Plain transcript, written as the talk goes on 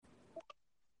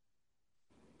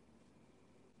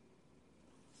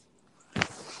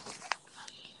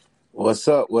What's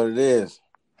up? What it is?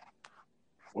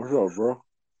 What's up, bro?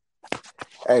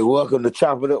 Hey, welcome to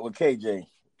Chop It Up with KJ.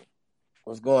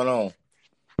 What's going on?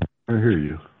 I hear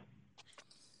you.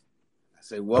 I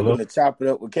say, Hello? welcome to Chop It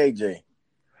Up with KJ.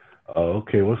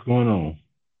 Okay. What's going on?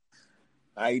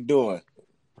 How you doing?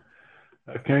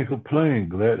 I can't complain.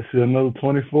 Glad to see another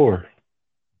 24.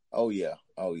 Oh yeah.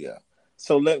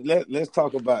 So let's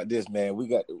talk about this, man.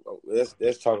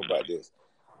 Let's talk about this.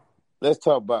 Let's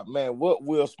talk about, man, what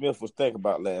Will Smith was thinking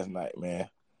about last night, man.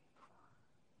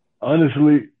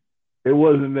 Honestly, it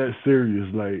wasn't that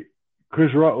serious. Like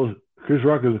Chris Rock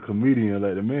is a comedian.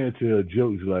 Like the man tell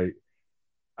jokes. Like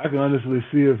I can honestly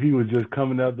see if he was just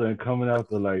coming out there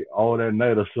like all that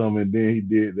night or something, and then he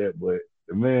did that. But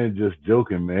the man just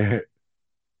joking, man.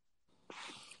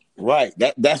 Right.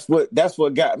 That's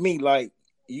what got me. Like,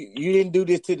 you didn't do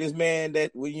this to this man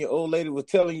that when your old lady was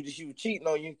telling you that she was cheating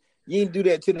on you. You didn't do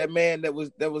that to that man that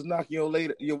was knocking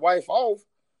your wife off.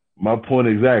 My point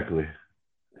exactly.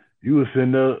 You was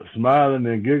sitting there smiling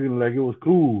and giggling like it was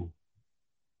cool.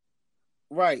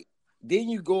 Right. Then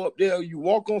you go up there, you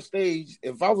walk on stage.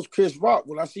 If I was Chris Rock,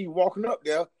 when I see you walking up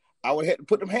there, I would have to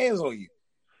put them hands on you.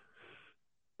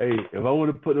 Hey, if I would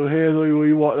have put those hands on you when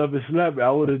you walked up and slapped me,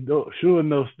 I would have sure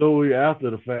enough stole you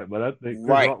after the fact. But I think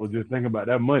Chris Rock was just thinking about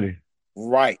that money.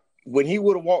 Right. When he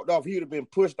would have walked off, he would have been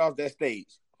pushed off that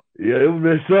stage. Yeah, it would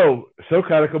have been some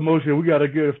kind of commotion. We got to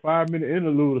get a 5-minute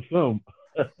interlude or something.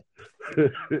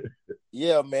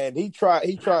 Yeah, man. He tried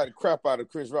the crap out of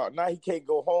Chris Rock. Now he can't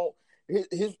go home.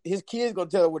 His kids gonna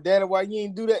tell him, well, Daddy, why you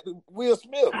ain't do that to Will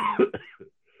Smith?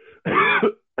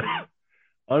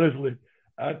 Honestly,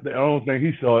 I don't think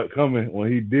he saw it coming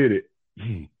when he did it.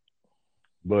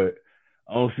 But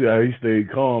I don't see how he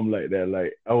stayed calm like that.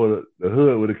 Like the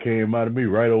hood would have came out of me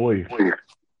right away.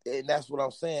 And that's what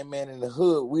I'm saying, man. In the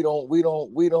hood, we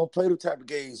don't play the type of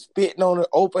games. Spitting on an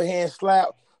open hand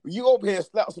slap. When you open hand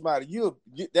slap somebody,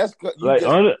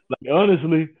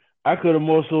 honestly, I could have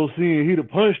more so seen he'd have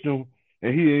punched him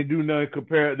and he ain't do nothing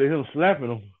compared to him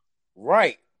slapping him.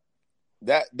 Right.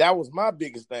 That was my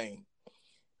biggest thing.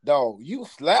 Dog, you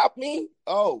slap me?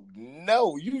 Oh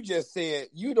no, you just said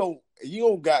you don't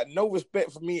got no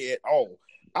respect for me at all.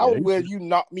 I would rather you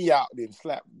knock me out than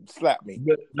slap me.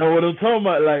 But no, what I'm talking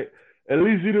about, like, at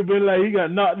least he'd have been like he got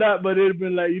knocked out, but it'd have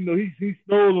been like, he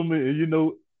stole him and it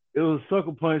was a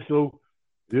sucker punch, so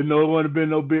it wouldn't have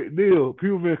been no big deal.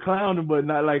 People been clowning, but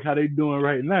not like how they doing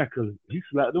right now, because he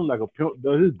slapped them like a pimp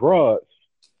does his broads.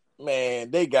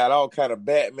 Man, they got all kind of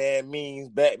Batman memes,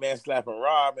 Batman slapping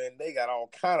Robin. They got all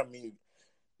kind of memes.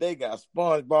 They got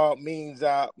SpongeBob memes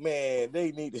out. Man,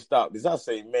 they need to stop this. I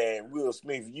say, man, Will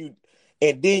Smith,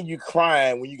 and then you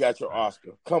crying when you got your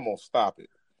Oscar. Come on, stop it.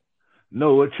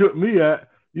 No, what tripped me out,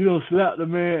 you don't slap the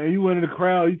man and you went in the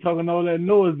crowd, you talking all that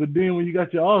noise, but then when you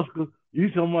got your Oscar, you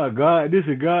talking about God this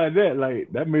and God that.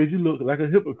 Like, that made you look like a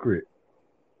hypocrite.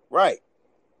 Right.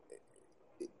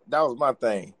 That was my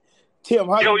thing. Tim,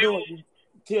 how you doing?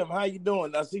 Tim, how you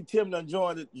doing? I see Tim done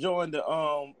joined the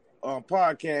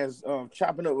podcast,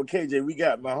 Chopping Up with KJ. We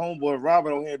got my homeboy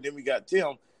Robert on here, then we got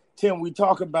Tim. Tim, we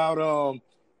talking about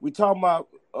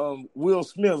Will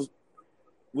Smith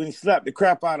when he slapped the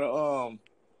crap out of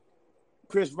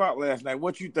Chris Rock last night.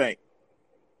 What you think?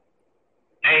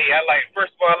 Hey,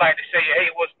 first of all, I'd like to say,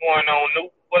 hey, what's going on, New?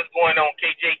 What's going on,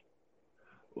 KJ?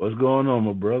 What's going on,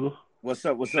 my brother? What's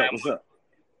up? Everything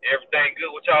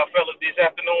good with y'all fellas this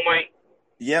afternoon, man?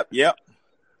 Yep. Cool.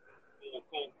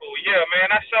 Yeah,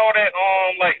 man, I saw that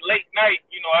late night.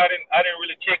 I didn't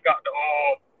really check out the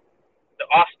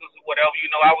Oscars or whatever.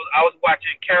 I was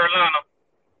watching Carolina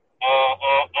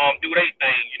do their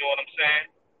thing. You know what I'm saying?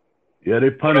 Yeah, they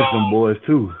punished them boys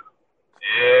too. Yeah,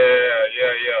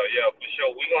 for sure.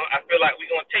 I feel like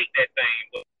we're gonna take that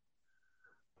thing,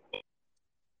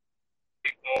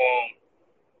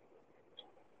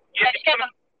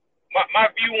 but my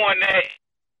view on that.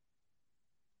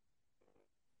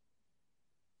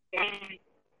 If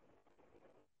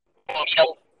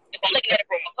I'm looking at it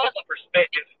from a hustle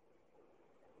perspective,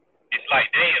 it's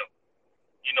like, damn,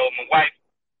 my wife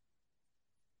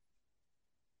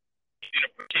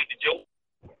didn't appreciate the joke,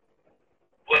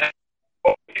 but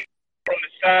from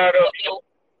the side of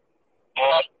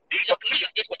these are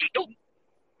comedians, this is what they do.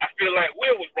 I feel like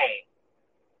Will was wrong.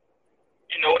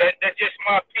 That's just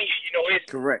my opinion.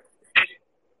 It's correct.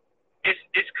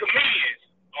 It's comedians.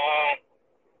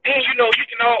 Then you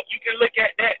can look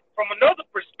at that from another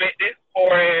perspective,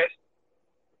 or as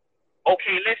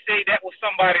okay, let's say that was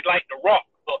somebody like The Rock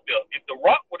up there. If The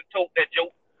Rock would have told that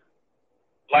joke,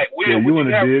 like Will, would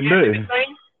you have reacted the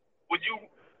same? Would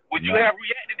you have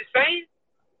reacted the same?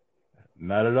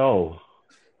 Not at all.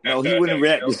 No, he wouldn't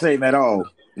react the same at all.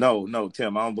 No,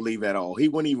 Tim, I don't believe at all. He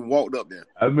wouldn't even walked up there.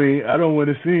 I mean, I don't want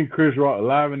to see Chris Rock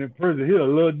live and in person. He a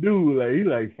little dude, like he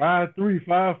like 5'3",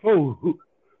 5'4",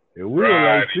 and we're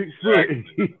like 6 foot.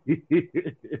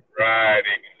 Right,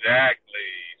 exactly.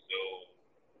 So,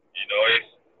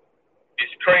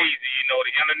 it's crazy.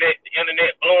 The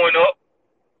internet blowing up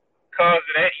because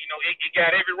of that. It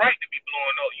got every right to be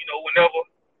blowing up. Whenever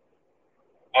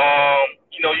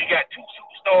you got two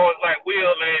superstars like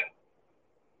Will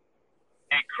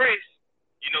and Chris,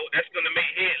 that's going to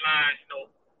make headlines,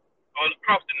 all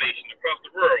across the nation, across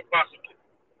the world, possibly.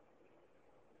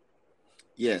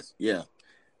 Yes, yeah,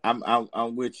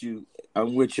 I'm with you.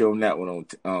 I'm with you on that one,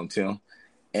 on Tim.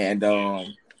 And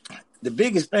the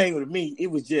biggest thing with me, it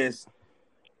was just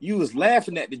you was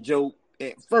laughing at the joke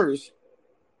at first.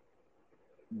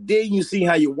 Then you see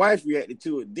how your wife reacted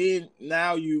to it. Then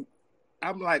now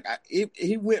I'm like,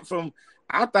 he went from.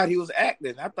 I thought he was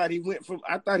acting. I thought he was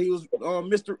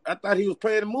Mr. I thought he was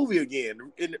playing a movie again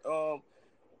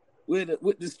with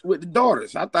the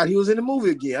daughters. I thought he was in the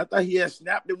movie again. I thought he had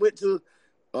snapped and went to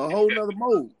a whole nother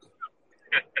mode.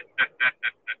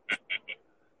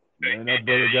 Man,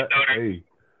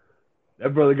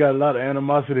 that brother got a lot of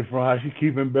animosity from how she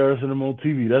keep embarrassing him on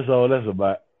TV. That's all that's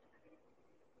about.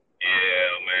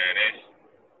 Yeah, man.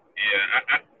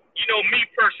 Me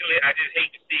personally, I just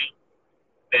hate to see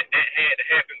that had to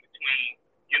happen between,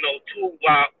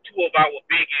 two of our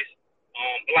biggest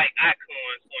black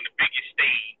icons on the biggest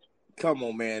stage. Come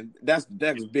on, man. That's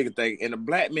the bigger thing. And a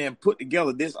black man put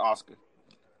together this Oscar.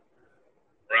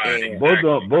 Right. And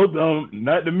exactly. Both of them,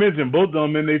 not to mention, both of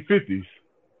them in their 50s.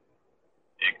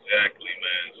 Exactly,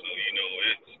 man. So,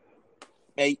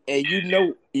 it's... And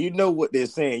you know what they're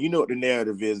saying. You know what the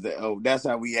narrative is, that, that's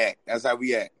how we act. That's how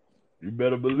we act. You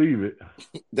better believe it.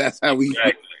 That's how we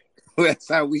exactly. That's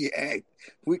how we act.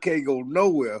 We can't go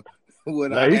nowhere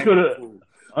without he could have,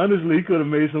 honestly, he could have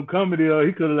made some comedy, or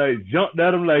he could have like jumped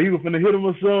at him like he was finna hit him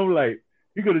or something. Like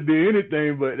he could have did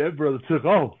anything, but that brother took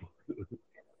off.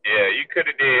 Yeah, you could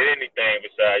have did anything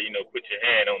besides, put your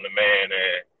hand on the man.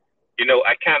 And,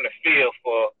 I kind of feel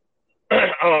for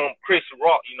Chris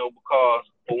Rock, because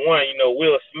for one,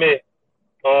 Will Smith,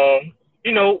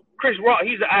 Chris Rock,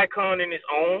 he's an icon in his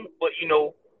own, but,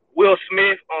 Will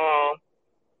Smith,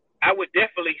 I would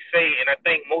definitely say, and I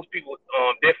think most people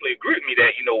definitely agree with me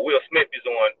that, Will Smith is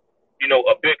on,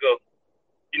 a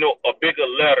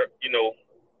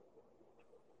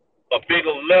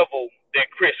bigger level than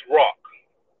Chris Rock.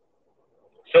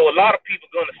 So a lot of people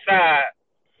are going to side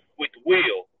with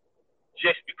Will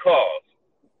just because.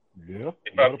 Yeah.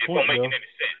 If I'm making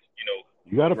any sense,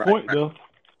 You got a point, though.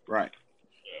 Right.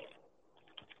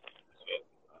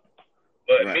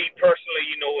 But me personally,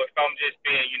 if I'm just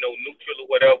being, neutral or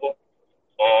whatever,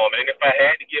 and if I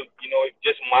had to give,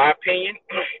 just my opinion,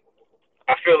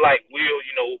 I feel like Will,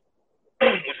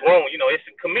 was wrong. It's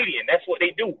a comedian. That's what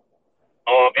they do.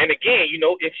 And again,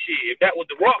 if that was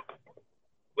The Rock,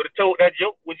 would have told that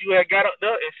joke, would you have got up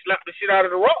there and slapped the shit out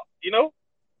of The Rock,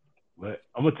 But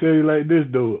I'm going to tell you like this,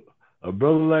 though. A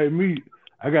brother like me,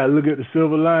 I got to look at the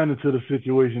silver lining to the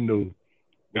situation, though.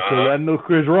 Because I know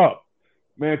Chris Rock.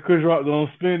 Man, Chris Rock going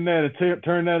to spin that and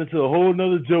turn that into a whole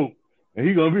nother joke. And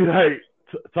he going to be like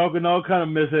talking all kind of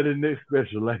mess at his next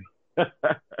special. Like.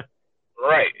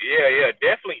 Right. Yeah.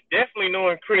 Definitely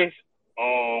knowing Chris,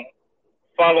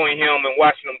 following him and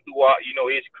watching him throughout,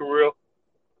 his career.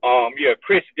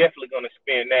 Chris definitely going to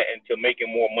spend that into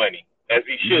making more money, as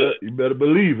he should. You better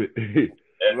believe it.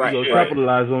 Right. He's going to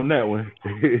capitalize on that one.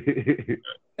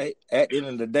 Hey, at the end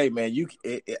of the day, man,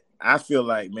 I feel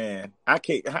like, man, I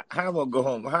can't. How am I gonna go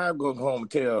home? How am I gonna go home and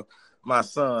tell my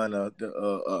son or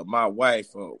my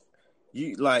wife or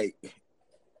you? Like,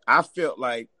 I felt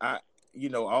like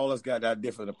all us got our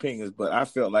different opinions, but I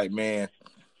felt like, man,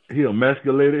 he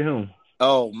emasculated him.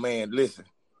 Oh man, listen.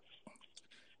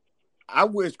 I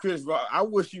wish Chris Rock. I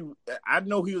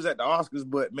know he was at the Oscars,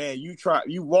 but man, you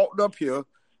walked up here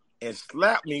and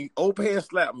slapped me, open hand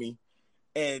slapped me,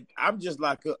 and I'm just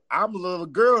like I'm a little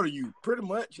girl to you, pretty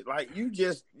much. Like you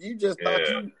just thought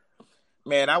you,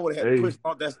 man. I would have had to push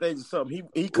off that stage or something.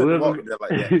 He couldn't walk there like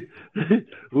that.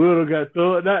 Will got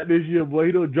thrown out this year, boy.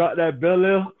 He don't drop that Bel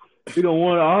Air. He don't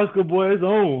want an Oscar, boy. His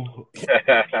own.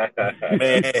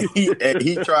 Man,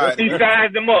 he tried. He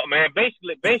sized him up, man.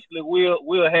 Basically,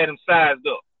 Will had him sized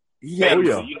up. Yeah.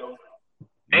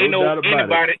 Ain't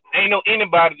no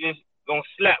anybody just gonna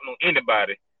slap on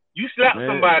anybody. You slap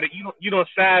somebody, you don't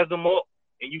size them up,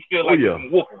 and you feel like you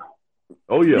can whoop them.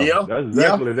 Oh yeah, that's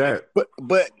exactly that.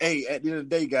 But hey, at the end of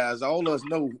the day, guys, all of us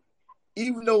know.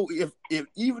 Even though if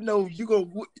you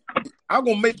I'm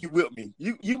gonna make you whip me.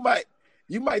 You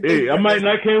You might think Hey, I might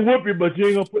not can't whoop you, but you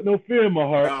ain't gonna put no fear in my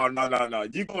heart. No.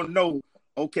 You gonna know?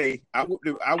 Okay, I whooped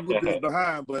his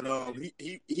behind, but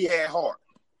he had heart.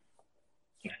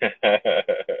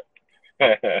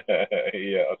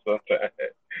 Yeah, sometimes.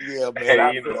 Yeah,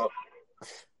 man. Hey,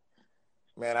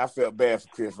 Man, I felt bad for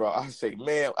Chris Rock. I said,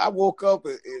 man, I woke up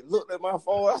and looked at my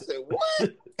phone. I said,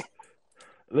 what?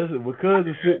 Listen, my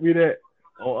cousin sent me that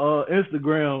on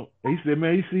Instagram. He said,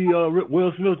 man, you see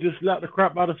Will Smith just slapped the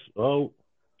crap out of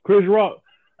Chris Rock.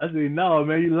 I said, no,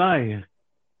 man, you lying.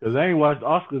 Because I ain't watched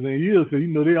Oscars in years because, you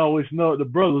know, they always snub the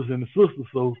brothers and the sisters.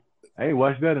 So I ain't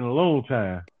watched that in a long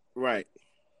time. Right.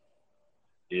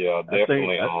 Yeah,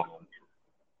 definitely.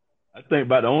 I think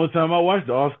about the only time I watch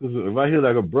the Oscars, if I hear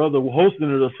like a brother hosting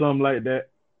it or something like that.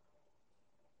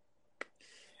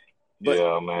 But,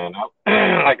 yeah, man.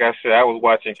 Like I said, I was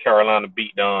watching Carolina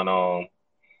beat down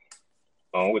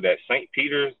with that St.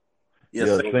 Peter's. Yeah,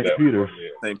 St. Peter's.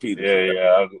 St. Peter's.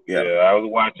 I was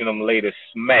watching them lay the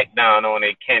smack down on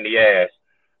their candy ass.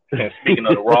 And speaking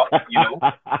of the Rock, you know.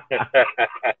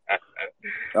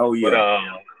 Oh yeah.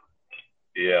 But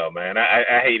yeah, man,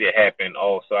 I hate it happen.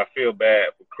 Also, I feel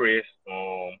bad for Chris.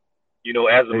 You know,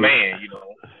 as a man,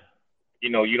 you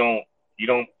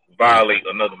don't violate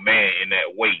another man in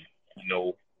that way. You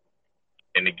know,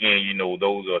 and again, you know,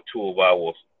 those are two of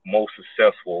our most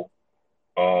successful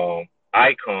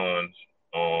icons,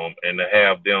 and to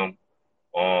have them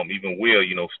even Will,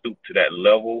 you know, stoop to that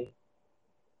level.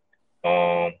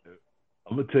 I'm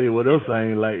gonna tell you what else I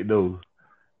ain't like though.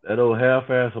 That old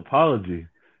half-ass apology.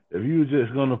 If you were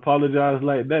just gonna apologize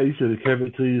like that, you should have kept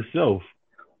it to yourself.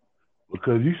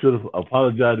 Because you should have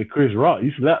apologized to Chris Rock.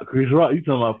 You slapped Chris Rock. You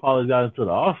talking about apologizing to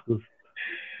the Oscars?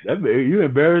 That man, you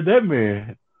embarrassed that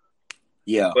man.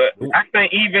 Yeah. But I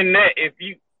think even that,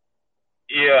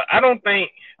 I don't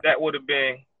think that would have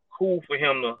been cool for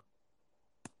him to.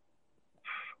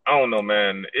 I don't know,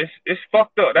 man. It's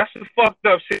fucked up. That's some fucked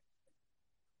up shit.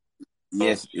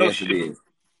 Yes, it is.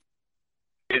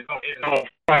 It's on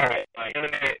fire. Like,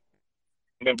 internet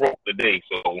been broke today,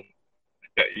 so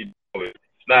you know, it's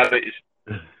not. It's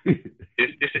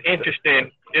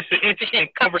an interesting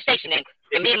conversation,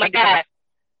 and me and my guy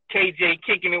KJ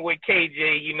kicking it with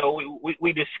KJ. You know,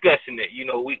 we discussing it. You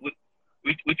know, we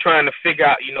trying to figure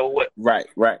out. You know what? Right.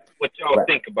 What y'all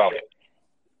think about it?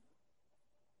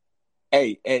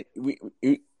 Hey,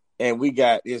 and we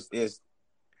got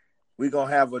we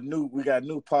gonna have a new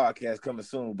podcast coming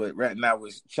soon. But right now we're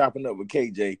chopping up with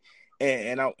KJ,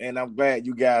 and I'm glad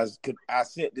you guys could. I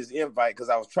sent this invite because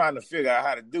I was trying to figure out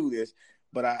how to do this,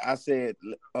 but I said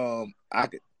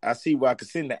I see where I could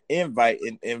send the invite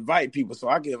and invite people, so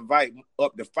I can invite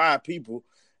up to 5 people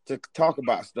to talk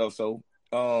about stuff. So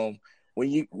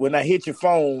when I hit your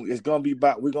phone, it's gonna be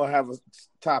about, we're gonna have a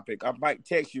topic. I might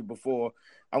text you before.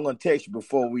 I'm gonna text you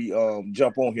before we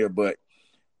jump on here, but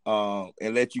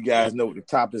and let you guys know what the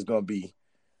topic is gonna be.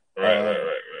 Right.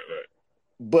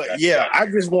 But gotcha. Yeah, I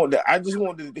just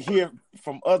wanted to hear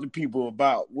from other people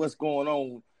about what's going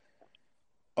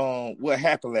on, what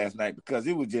happened last night, because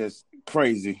it was just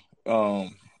crazy.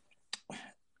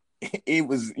 It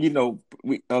was, you know,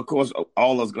 we of course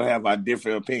all of us gonna have our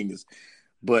different opinions,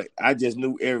 but I just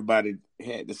knew everybody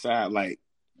had to side like,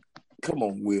 come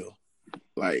on, Will,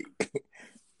 like.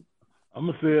 I'm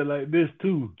gonna say it like this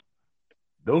too.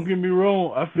 Don't get me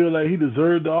wrong. I feel like he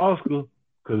deserved the Oscar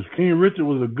because King Richard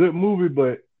was a good movie,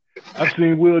 but I've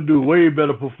seen Will do way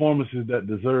better performances that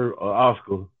deserve an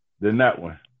Oscar than that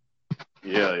one.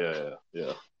 Yeah.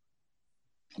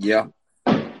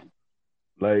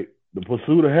 Like The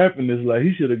Pursuit of Happiness, like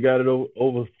he should have got it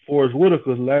over Forrest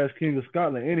Whitaker's Last King of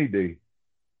Scotland any day.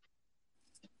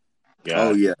 Yeah.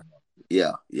 Oh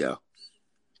yeah.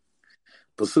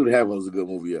 Pursuit of Happiness was a good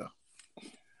movie, yeah.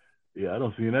 Yeah, I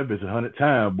don't see that bitch 100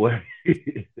 times, boy.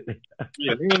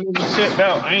 Yeah,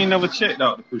 I ain't never checked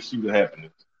out The Pursuit of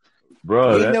Happiness.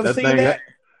 Bro, that thing,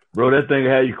 bro, that thing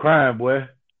had you crying, boy.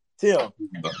 Tim.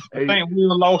 I think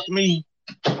Will lost me.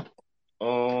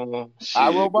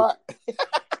 iRobot?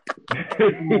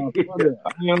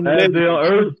 Last Day on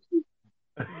Earth?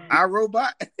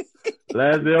 iRobot?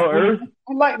 Last Day on Earth?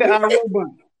 I like the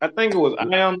iRobot. I think it was I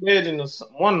Am Legend or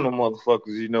one of them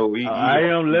motherfuckers, you know. I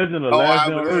Am Legend or Last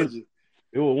Day on Earth.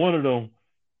 It was one of them.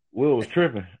 Will was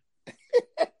tripping.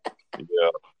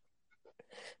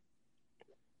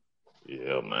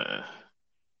 Yeah, man.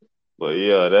 But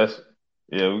yeah,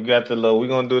 we got we're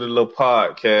gonna do the little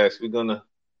podcast. We're gonna,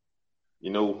 you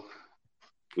know,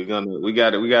 we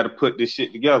gotta put this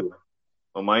shit together.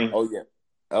 Oh man. Oh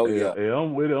yeah. Yeah,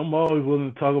 I'm with it. I'm always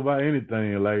willing to talk about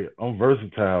anything. Like, I'm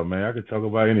versatile, man. I can talk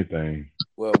about anything.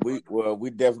 Well, we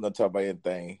definitely gonna talk about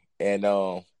anything. And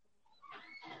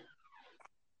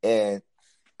And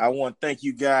I want to thank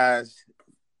you guys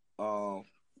for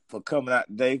coming out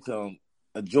today,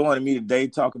 joining me today,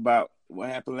 talk about what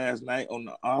happened last night on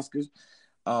the Oscars.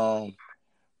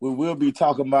 We will be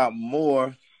talking about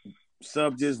more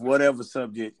subjects, whatever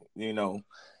subject,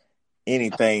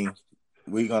 anything.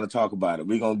 We're going to talk about it.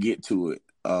 We're going to get to it.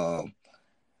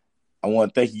 I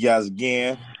want to thank you guys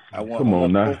again. I want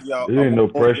now. both of y'all. There ain't no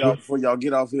pressure. Before y'all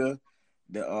get off here,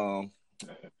 to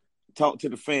talk to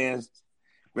the fans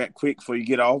right quick before you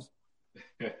get off.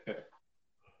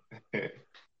 Hey,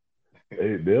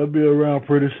 they'll be around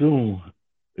pretty soon.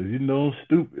 Cause I'm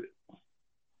stupid.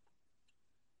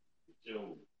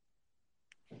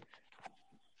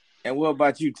 And what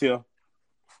about you, Tim?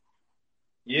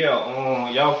 Yeah,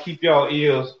 y'all keep y'all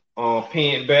ears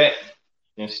pinned back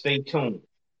and stay tuned.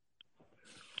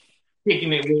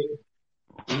 Kicking it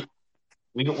with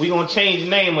we gonna change the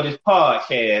name of this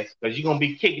podcast because you're gonna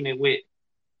be kicking it with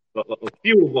a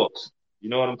few of us. You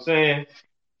know what I'm saying?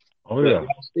 Oh yeah. Y'all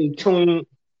stay tuned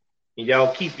and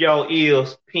y'all keep y'all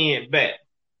ears pinned back.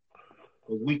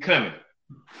 We coming.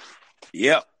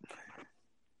 Yep.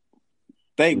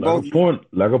 Thank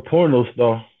like a porno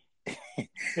star.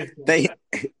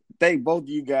 Thank both of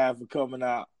you guys for coming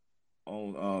out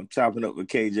on Chopping Up with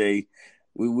KJ.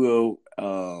 We will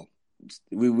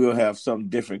have something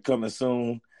different coming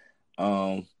soon.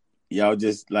 Y'all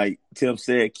just like Tim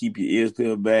said, keep your ears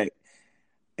peeled back,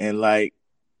 and like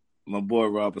my boy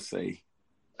Robert say,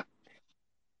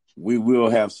 we will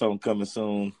have something coming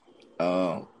soon.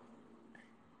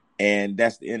 And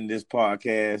that's the end of this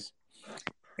podcast.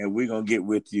 And we're gonna get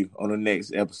with you on the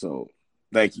next episode.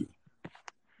 Thank you.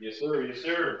 Yes, sir. Yes,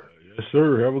 sir. Yes,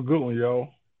 sir. Have a good one, y'all.